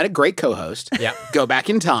find a great co-host. Yeah. Go back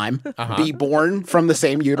in time. Be born from the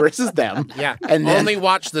same uterus as them. Yeah. And then, only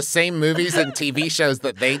watch the same movies and TV shows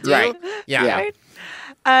that they do. Right. Yeah.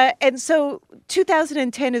 Right. And so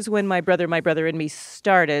 2010 is when My Brother and Me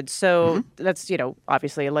started. So that's,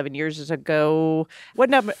 obviously 11 years ago.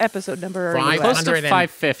 What episode number are you at? Close to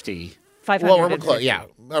 550. 500. Well, we're close. Yeah.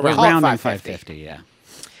 Around 550, yeah.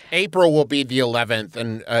 April will be the 11th,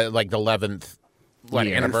 and the 11th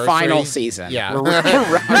anniversary? Final season. Yeah.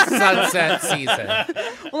 Sunset season.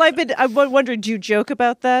 Well, I'm wondering, do you joke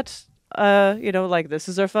about that? This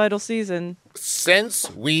is our final season.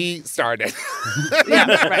 Since we started.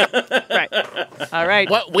 Yeah, right. All right.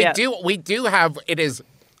 What we do have, it is,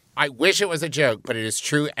 I wish it was a joke, but it is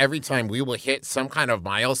true. Every time we will hit some kind of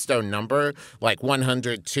milestone number, like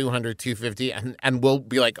 100, 200, 250, and we'll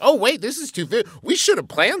be like, oh, wait, this is 250. We should have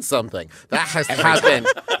planned something. That has happened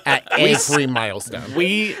at every milestone.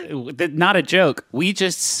 Not a joke, we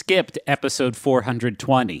just skipped episode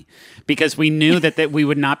 420 because we knew that we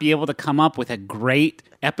would not be able to come up with a great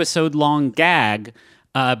episode-long gag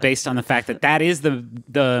based on the fact that is the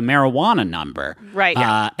marijuana number. Right.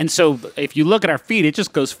 And so if you look at our feed, it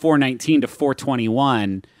just goes 419 to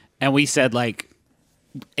 421. And we said,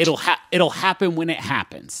 it'll happen when it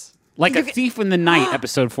happens. Like a thief in the night,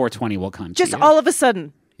 episode 420 will come just to you. all of a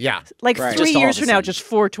sudden. Yeah. 3 years from now, just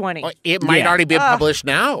 420. Well, it might already be published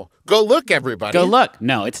now. Go look, everybody. Go look.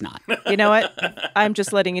 No, it's not. You know what? I'm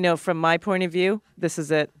just letting you know from my point of view, this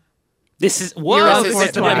is it. This is Maybe this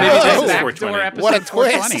is 420. What a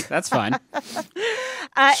twist. That's fine.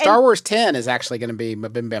 Star Wars 10 is actually going to be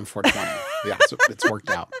Bim Bam 420. Yeah, so it's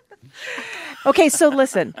worked out. Okay, so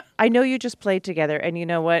listen, I know you just played together, and you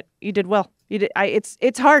know what? You did well. You did.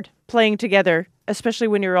 It's hard playing together, especially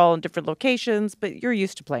when you're all in different locations, but you're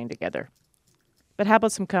used to playing together. But how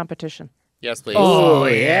about some competition? Yes, please. Oh,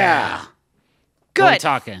 yeah. Good. What are we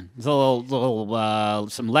talking? Is a little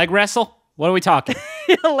some leg wrestle? What are we talking?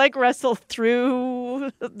 Leg wrestle through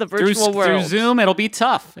the virtual world. Through Zoom, it'll be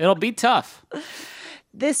tough.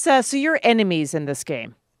 This, so you're enemies in this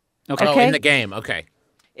game. Okay. Oh, in the game. Okay.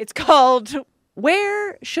 It's called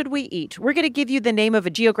Where Should We Eat? We're going to give you the name of a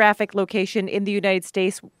geographic location in the United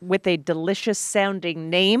States with a delicious sounding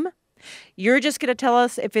name. You're just going to tell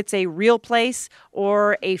us if it's a real place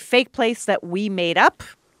or a fake place that we made up.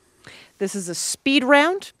 This is a speed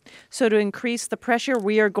round. So to increase the pressure,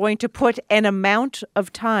 we are going to put an amount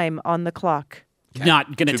of time on the clock. Okay.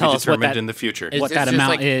 Not going to tell us what that in the future. What that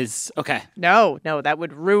amount is. Okay. No, that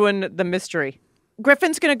would ruin the mystery.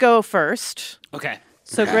 Griffin's going to go first. Okay.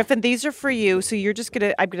 So, Griffin, these are for you. So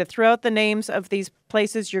I'm gonna throw out the names of these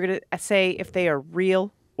places. You're gonna say if they are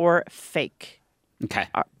real or fake. Okay.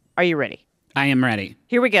 Are you ready? I am ready.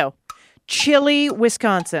 Here we go. Chile,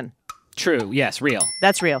 Wisconsin. True. Yes. Real.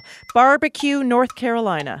 That's real. Barbecue, North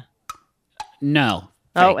Carolina. No.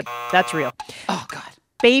 Oh, Fake. that's real. Oh, God.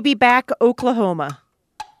 Baby Back, Oklahoma.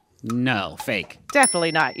 No. Fake.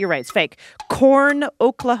 Definitely not. You're right. It's fake. Corn,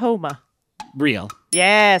 Oklahoma. Real.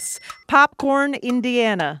 Yes. Popcorn,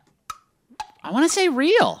 Indiana. I want to say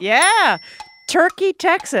real. Yeah. Turkey,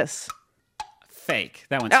 Texas. Fake.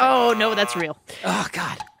 That one's fake. Oh, no, that's real. Oh,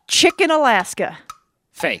 God. Chicken, Alaska.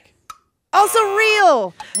 Fake. Also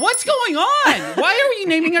real. What's going on? Why are you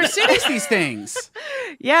naming our cities these things?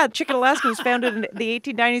 Yeah, Chicken, Alaska was founded in the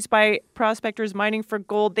 1890s by prospectors mining for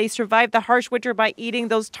gold. They survived the harsh winter by eating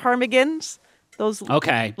those ptarmigans. Those little,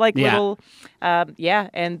 and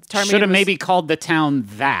ptarmigan should have maybe called the town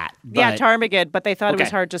that. But... Yeah, ptarmigan, but they thought it was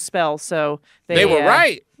hard to spell, so they were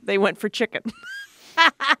right. They went for chicken.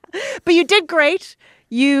 But you did great.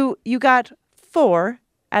 You got 4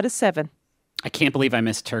 out of 7. I can't believe I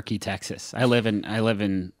missed Turkey, Texas. I live in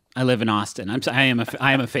Austin. I am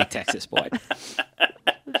a fake Texas boy.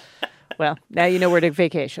 Well, now you know where to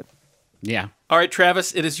vacation. Yeah. All right,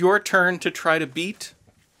 Travis, it is your turn to try to beat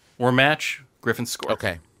or match Griffin's score.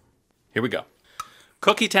 Okay. Here we go.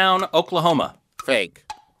 Cookie Town, Oklahoma. Fake.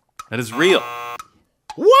 That is real.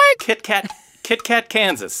 What? Kit Kat,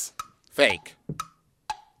 Kansas. Fake.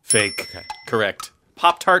 Fake. Okay. Correct.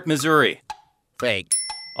 Pop-Tart, Missouri. Fake.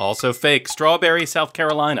 Also fake. Strawberry, South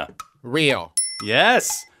Carolina. Real.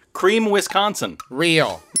 Yes. Cream, Wisconsin.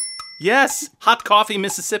 Real. Yes. Hot Coffee,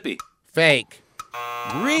 Mississippi. Fake.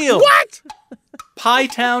 Real. What? Pie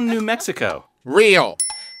Town, New Mexico. Real.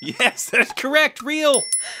 Yes, that's correct. Real.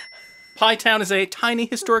 Pie Town is a tiny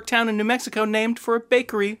historic town in New Mexico named for a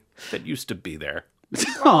bakery that used to be there.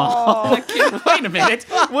 Oh, wait a minute.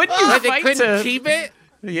 Wouldn't you But they fight couldn't to... keep it?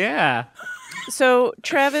 Yeah. So,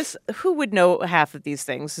 Travis, who would know half of these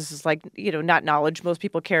things? This is like, not knowledge. Most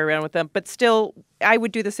people carry around with them. But still, I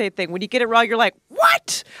would do the same thing. When you get it wrong, you're like,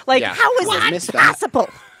 what? Like, how is that possible?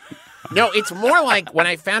 No, it's more like when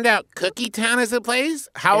I found out Cookie Town is a place,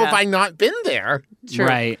 how have I not been there? True.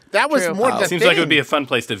 Right. That was more the Seems thing. like it would be a fun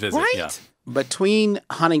place to visit. Right? Yeah. Between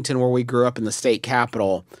Huntington, where we grew up in the state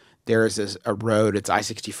capital, there is a road, it's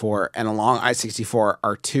I-64, and along I-64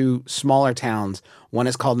 are 2 smaller towns. One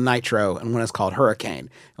is called Nitro, and one is called Hurricane.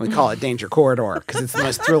 And we call it Danger Corridor because it's the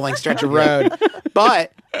most thrilling stretch of road.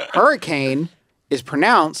 But Hurricane is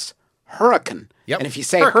pronounced Hurricane. Yep. And if you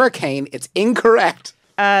say Hurricane, it's incorrect.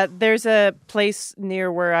 There's a place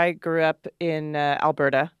near where I grew up in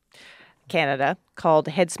Alberta, Canada, called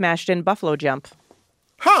Head Smashed In Buffalo Jump.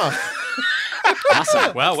 Huh.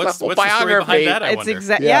 Awesome. Wow, what's the story behind that, I wonder?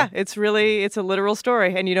 It's a literal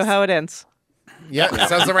story, and you know how it ends. Yep, it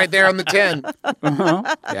says it right there on the 10.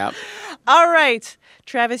 Yeah. All right.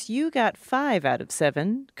 Travis, you got 5 out of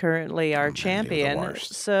 7, currently our champion.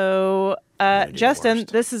 So, Justin,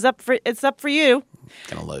 this is up for you.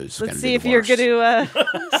 Gonna lose. Let's see if you're going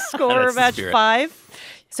to score a match 5.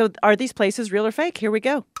 So, are these places real or fake? Here we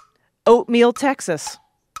go. Oatmeal, Texas.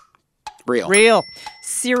 Real.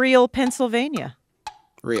 Cereal, Pennsylvania.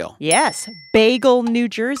 Real. Yes. Bagel, New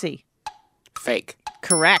Jersey. Fake.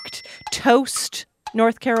 Correct. Toast,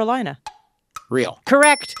 North Carolina. Real.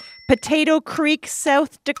 Correct. Potato Creek,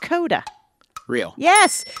 South Dakota. Real.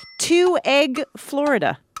 Yes. 2 Egg,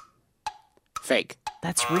 Florida. Fake.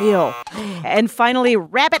 That's real. And finally,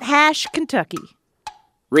 Rabbit Hash, Kentucky.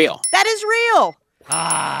 Real. That is real.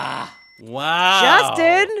 Wow.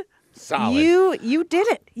 Justin, Solid. you did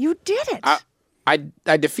it. You did it.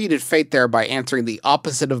 I defeated fate there by answering the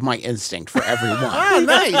opposite of my instinct for every one. Oh,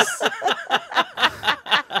 nice.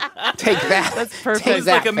 Take that. That's perfect. Take It's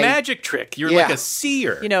that, like a fate. magic trick. You're Yeah. like a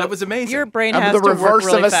seer. That was amazing. Your brain I'm has the to work reverse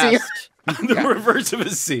really of a seer. fast. The reverse of a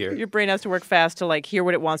seer. Your brain has to work fast to hear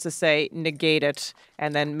what it wants to say, negate it,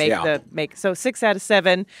 and then make So 6 out of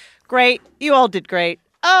 7. Great. You all did great.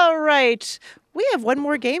 All right. We have one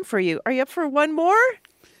more game for you. Are you up for one more?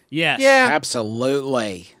 Yes. Yeah.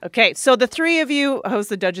 Absolutely. Okay, so the 3 of you host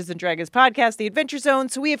the Dungeons & Dragons podcast, The Adventure Zone,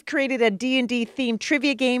 so we have created a D&D themed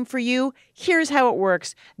trivia game for you. Here's how it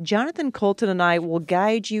works. Jonathan Colton and I will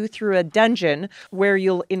guide you through a dungeon where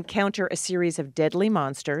you'll encounter a series of deadly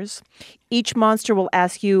monsters. Each monster will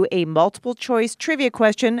ask you a multiple-choice trivia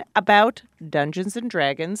question about Dungeons &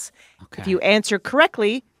 Dragons. Okay. If you answer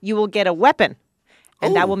correctly, you will get a weapon,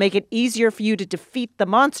 and that will make it easier for you to defeat the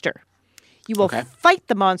monster. You will fight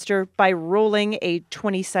the monster by rolling a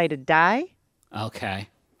 20-sided die. Okay.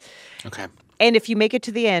 Okay. And if you make it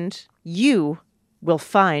to the end, you will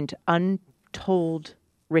find untold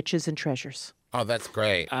Riches and Treasures. Oh, that's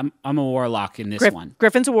great. I'm a warlock in this one.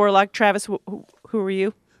 Griffin's a warlock. Travis, who are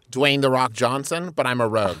you? Dwayne The Rock Johnson, but I'm a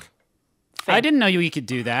rogue. I didn't know you could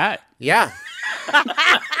do that. Yeah.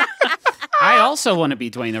 I also want to be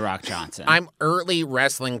Dwayne The Rock Johnson. I'm early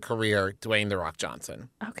wrestling career Dwayne The Rock Johnson.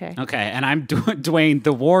 Okay. Okay, and I'm Dwayne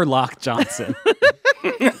the Warlock Johnson.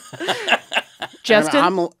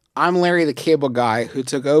 Justin? I'm Larry the Cable Guy who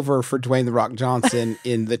took over for Dwayne The Rock Johnson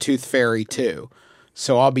in The Tooth Fairy 2.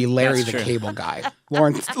 So I'll be Larry the Cable Guy.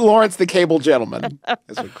 Lawrence the Cable Gentleman,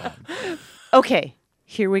 as we call him. Okay,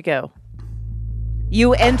 here we go.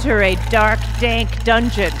 You enter a dark, dank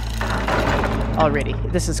dungeon. Already,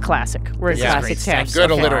 this is classic. We're in classic town.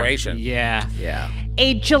 Good alliteration. Yeah.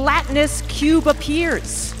 A gelatinous cube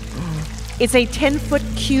appears. It's a 10-foot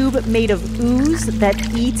cube made of ooze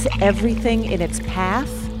that eats everything in its path.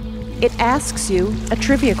 It asks you a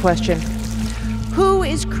trivia question. Who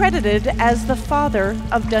is credited as the father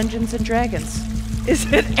of Dungeons & Dragons?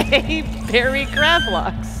 Is it A, Barry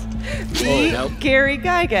Gravlox, B, Gary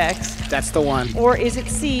Gygax? That's the one. Or is it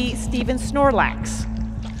C, Steven Snorlax?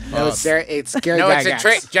 No, it's Gary No, Gygax. it's a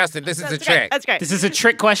trick, Justin. This is a trick. That's great. This is a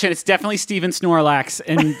trick question. It's definitely Steven Snorlax,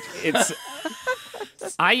 and it's.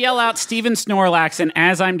 I yell out Steven Snorlax, and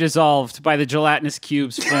as I'm dissolved by the gelatinous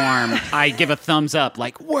cube's form, I give a thumbs up,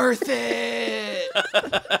 like, worth it!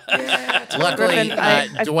 Luckily, Griffin,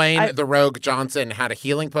 Dwayne The Rogue Johnson had a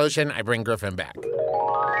healing potion. I bring Griffin back.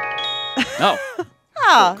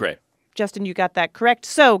 Oh, great. Justin, you got that correct.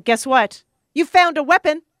 So, guess what? You found a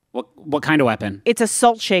weapon. What kind of weapon? It's a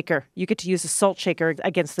salt shaker. You get to use a salt shaker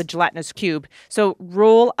against the gelatinous cube. So,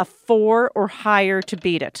 roll a 4 or higher to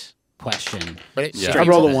beat it. Question. But it's I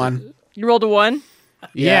rolled a 1. You rolled a 1?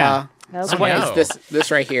 Yeah. Okay. So what is this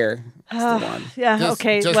right here? That's the one. Yeah,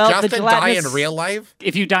 okay. Does well, Justin the die gelatinous... in real life?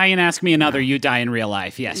 If you die and ask me another, you die in real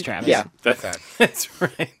life. Yes, Travis. Yeah. That's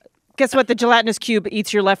right. Guess what? The gelatinous cube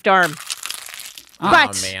eats your left arm.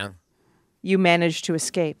 But Oh, man. you managed to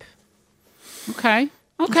escape. Okay,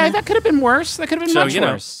 that could have been worse. That could have been So, much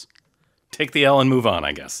worse. Take the L and move on,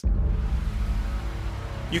 I guess.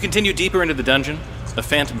 You continue deeper into the dungeon. A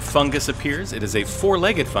phantom fungus appears. It is a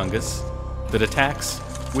 4-legged fungus that attacks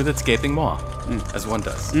with its gaping maw, as one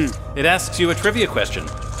does. It asks you a trivia question.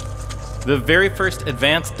 The very first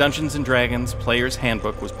advanced Dungeons & Dragons Player's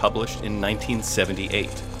Handbook was published in 1978.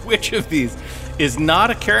 Which of these is not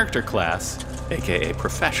a character class, aka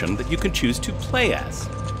profession, that you can choose to play as?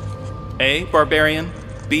 A, barbarian,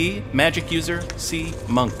 B, magic user, C,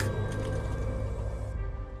 monk.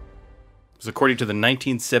 It was according to the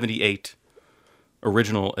 1978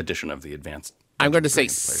 original edition of the Advanced. I'm going to say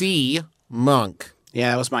C, monk.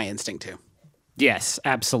 Yeah, that was my instinct too. Yes,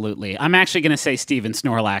 absolutely. I'm actually going to say Steven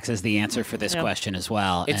Snorlax is the answer for this question as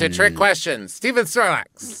well. It's a trick question. Steven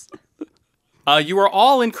Snorlax. You are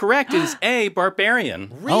all incorrect. It is A,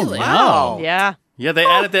 barbarian. Really? Wow. Yeah. Yeah, they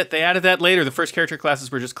added that. They added that later. The first character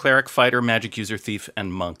classes were just cleric, fighter, magic user, thief,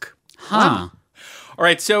 and monk. Huh. All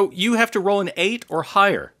right, so you have to roll an 8 or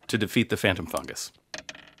higher to defeat the phantom fungus.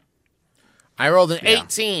 I rolled an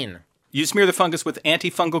 18. You smear the fungus with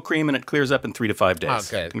antifungal cream, and it clears up in 3 to 5 days. Oh,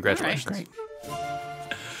 good. Congratulations. Great.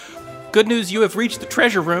 Good news, you have reached the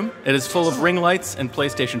treasure room. It is full of ring lights and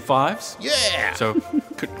PlayStation 5s. Yeah. So,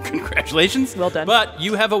 congratulations. Well done. But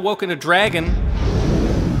you have awoken a dragon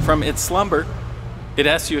from its slumber. It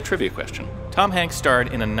asks you a trivia question. Tom Hanks starred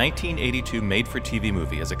in a 1982 made-for-TV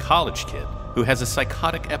movie as a college kid who has a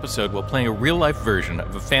psychotic episode while playing a real-life version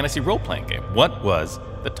of a fantasy role-playing game. What was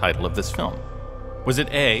the title of this film? Was it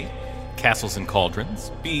A, Castles and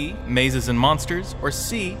Cauldrons, B, Mazes and Monsters, or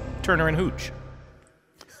C, Turner and Hooch?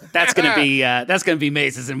 That's gonna be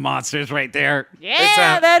Mazes and Monsters right there.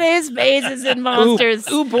 Yeah, that is Mazes and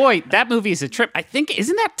Monsters. Ooh, boy, that movie is a trip. I think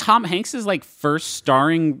isn't that Tom Hanks's first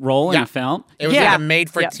starring role in a film? It was Yeah. like a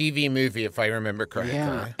made-for-TV movie, if I remember correctly.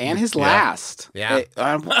 Yeah, and his last. Yeah.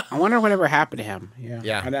 I wonder whatever happened to him.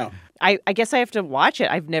 Yeah, I know. I guess I have to watch it.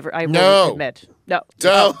 I No. will admit. No.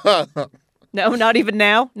 Duh. No, not even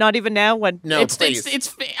now. Not even now when No, please.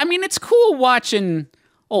 It's cool watching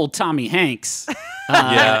old Tommy Hanks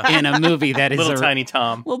in a movie that is Little Tiny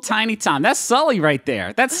Tom. Little Tiny Tom. That's Sully right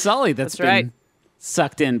there. That's Sully that's been right.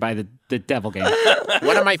 sucked in by the devil game.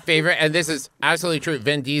 One of my favorite, and this is absolutely true,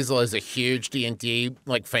 Vin Diesel is a huge D&D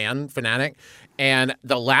fanatic, and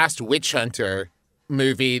the last Witch Hunter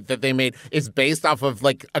movie that they made is based off of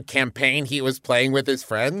a campaign he was playing with his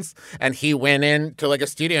friends, and he went into a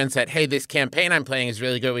studio and said, hey, this campaign I'm playing is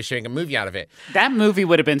really good, we should make a movie out of it. That movie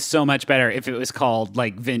would have been so much better if it was called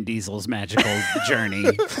Vin Diesel's Magical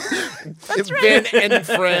Journey. Vin and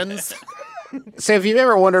Friends. So if you've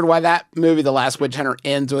ever wondered why that movie, The Last Witch Hunter,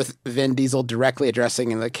 ends with Vin Diesel directly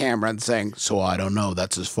addressing the camera and saying, "So I don't know,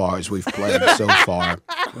 that's as far as we've played so far.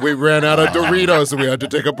 We ran out of Doritos and we had to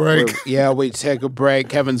take a break." We take a break.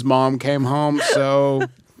 Kevin's mom came home, so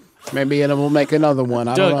maybe we'll make another one.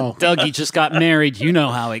 I don't know. Dougie just got married. You know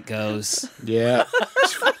how it goes. Yeah.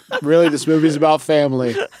 Really, this movie's about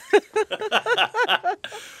family.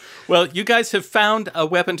 Well, you guys have found a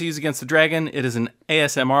weapon to use against the dragon. It is an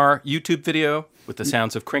ASMR YouTube video with the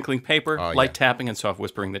sounds of crinkling paper, light tapping, and soft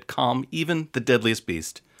whispering that calm even the deadliest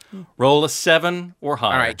beast. Roll a 7 or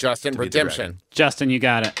higher. All right, Justin, redemption. Justin, you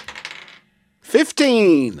got it.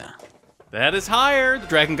 15. That is higher. The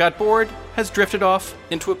dragon got bored, has drifted off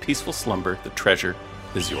into a peaceful slumber. The treasure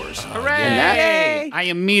is yours. Hooray! I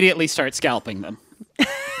immediately start scalping them.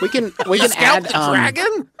 We can Scalp add the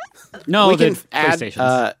dragon? No, we the can add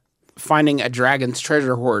PlayStations. finding a dragon's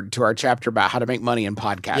treasure hoard to our chapter about how to make money in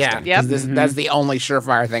podcasting. Yeah. Yep. That's the only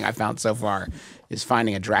surefire thing I found so far is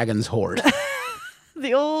finding a dragon's hoard.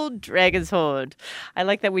 The old dragon's hoard. I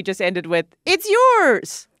like that we just ended with, it's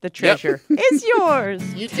yours, the treasure. It's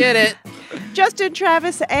yours. You did it. Justin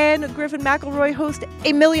Travis and Griffin McElroy host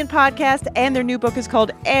A Million Podcasts, and their new book is called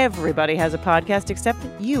Everybody Has a Podcast Except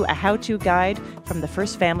You, a how-to guide from the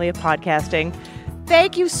first family of podcasting.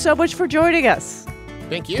 Thank you so much for joining us.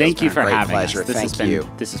 Thank you. Thank you for Great having pleasure. us. This Thank has been, you.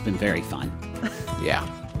 This has been very fun. Yeah,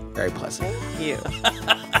 very pleasant. Thank you.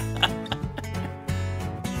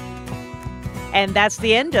 And that's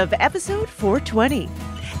the end of episode 420.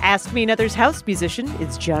 Ask Me Another's house musician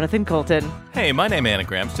is Jonathan Colton. Hey, my name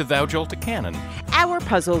anagrams to Thou Jolt a Cannon. Our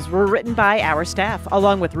puzzles were written by our staff,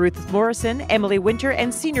 along with Ruth Morrison, Emily Winter,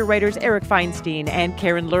 and senior writers Eric Feinstein and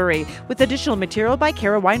Karen Lurie, with additional material by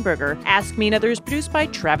Kara Weinberger. Ask Me Another is produced by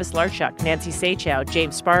Travis Larchuk, Nancy Seychow,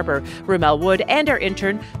 James Sparber, Rumel Wood, and our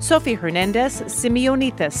intern, Sophie Hernandez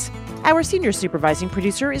Simeonithis. Our senior supervising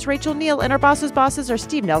producer is Rachel Neal, and our bosses' bosses are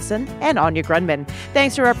Steve Nelson and Anya Grunman.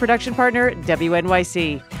 Thanks to our production partner,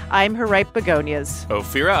 WNYC. I'm Haripe Begonias.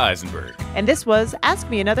 Ophira Eisenberg. And this was Ask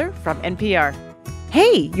Me Another from NPR.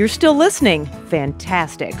 Hey, you're still listening.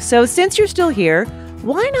 Fantastic. So since you're still here,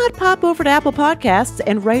 why not pop over to Apple Podcasts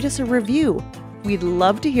and write us a review? We'd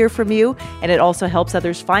love to hear from you, and it also helps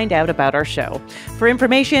others find out about our show. For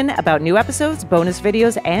information about new episodes, bonus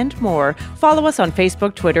videos, and more, follow us on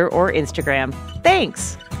Facebook, Twitter, or Instagram.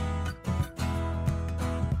 Thanks!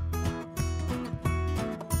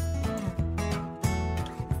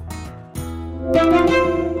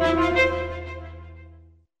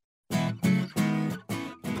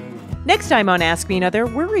 Next time on Ask Me Another,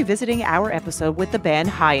 we're revisiting our episode with the band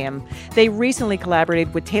Haim. They recently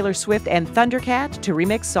collaborated with Taylor Swift and Thundercat to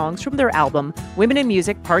remix songs from their album, Women in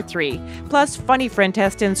Music Part 3. Plus, funny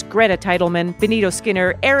friend-testants Greta Titelman, Benito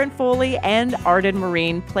Skinner, Aaron Foley, and Arden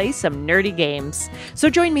Marine play some nerdy games. So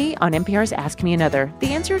join me on NPR's Ask Me Another,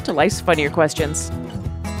 the answer to life's funnier questions.